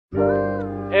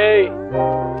Hey,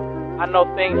 I know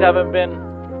things haven't been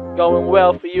going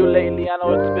well for you lately. I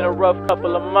know it's been a rough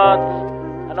couple of months.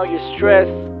 I know you're stressed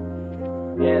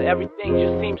and everything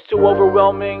just seems too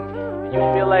overwhelming and you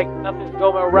feel like nothing's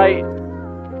going right.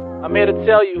 I'm here to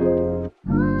tell you,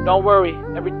 don't worry,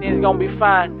 everything's gonna be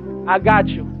fine. I got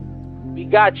you. We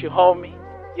got you, homie.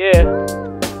 Yeah.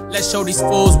 Let's show these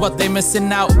fools what they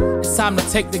missing out. It's time to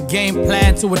take the game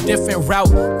plan to a different route.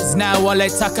 Cause now all they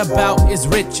talk about is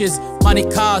riches, money,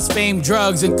 cars, fame,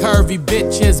 drugs, and curvy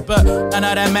bitches. But none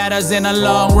of that matters in the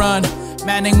long run.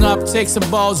 Manning up, take some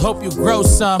balls, hope you grow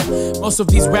some. Most of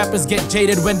these rappers get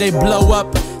jaded when they blow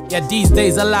up. Yeah, these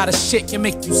days a lot of shit can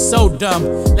make you so dumb.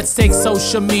 Let's take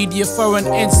social media for an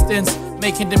instance,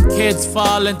 making them kids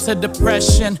fall into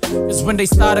depression. Cause when they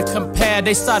start to compare,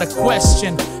 they start to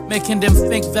question, making them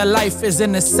think that life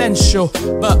isn't essential.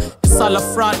 But it's all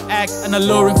a front act, an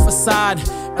alluring facade.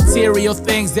 Material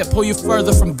things that pull you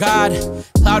further from God,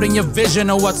 clouding your vision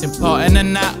of what's important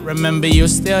and not. Remember, you're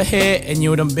still here and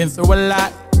you done been through a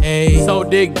lot. Hey. So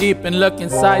dig deep and look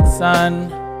inside,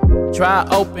 son. Try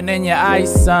opening your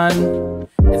eyes, son.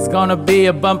 It's gonna be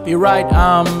a bumpy ride,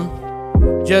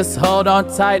 just hold on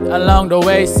tight along the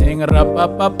way. Sing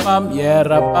rap-a-pa-pum, yeah,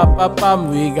 rap-a-pa-pum,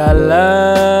 we got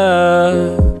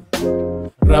love.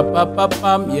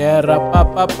 Rap-a-pa-pum, yeah,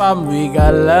 rap-a-pa-pum, we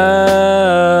got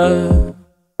love.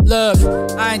 Look,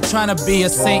 I ain't tryna be a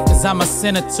saint cause I'm a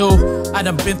sinner too. I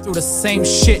done been through the same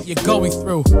shit you're going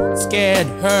through. Scared,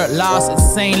 hurt, lost,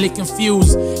 insanely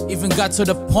confused. Even got to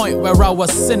the point where I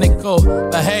was cynical.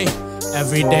 But hey,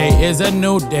 every day is a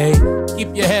new day.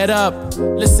 Keep your head up,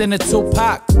 listen to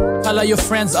Tupac. Call all your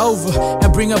friends over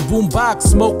and bring a boombox.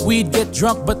 Smoke weed, get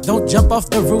drunk, but don't jump off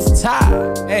the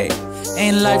rooftop. Hey,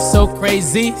 ain't life so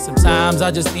crazy? Sometimes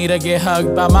I just need to get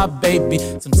hugged by my baby.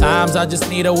 Sometimes I just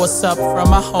need a what's up from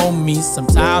my homies.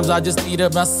 Sometimes I just need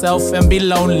it myself and be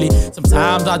lonely.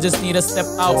 Sometimes I just need to step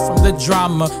out from the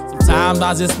drama. Sometimes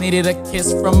I just needed a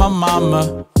kiss from my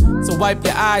mama. So wipe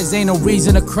your eyes, ain't no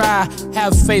reason to cry.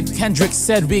 Have faith, Kendrick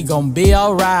said we gon' be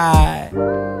alright.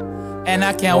 And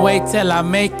I can't wait till I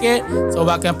make it, so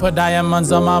I can put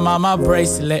diamonds on my mama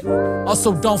bracelet.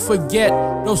 Also don't forget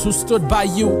those who stood by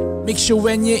you. Make sure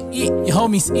when you eat, your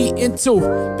homies eatin' too.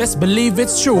 Best believe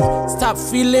it's true, stop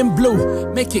feeling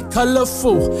blue, make it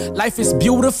colorful. Life is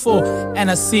beautiful, and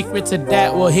a secret to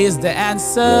that, well here's the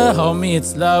answer. Homie,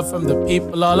 it's love from the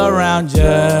people all around you.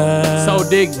 So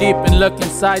dig deep and look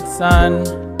inside, son.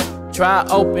 Try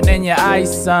opening your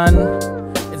eyes, son.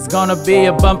 It's gonna be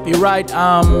a bumpy ride,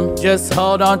 just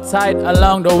hold on tight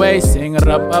along the way. Sing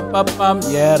rap-a-pa-pum,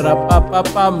 yeah,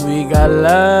 rap-a-pa-pum, we got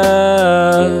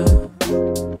love.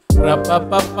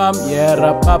 Rap-a-pa-pum, yeah,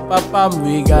 rap-a-pa-pum,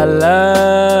 we got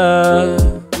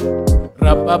love.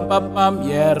 Rap-a-pa-pum,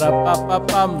 yeah,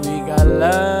 rap-a-pa-pum, we got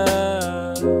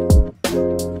love.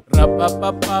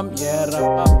 Rap-a-pa-pum, yeah,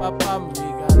 rap-a-pa-pum, we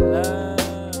got love.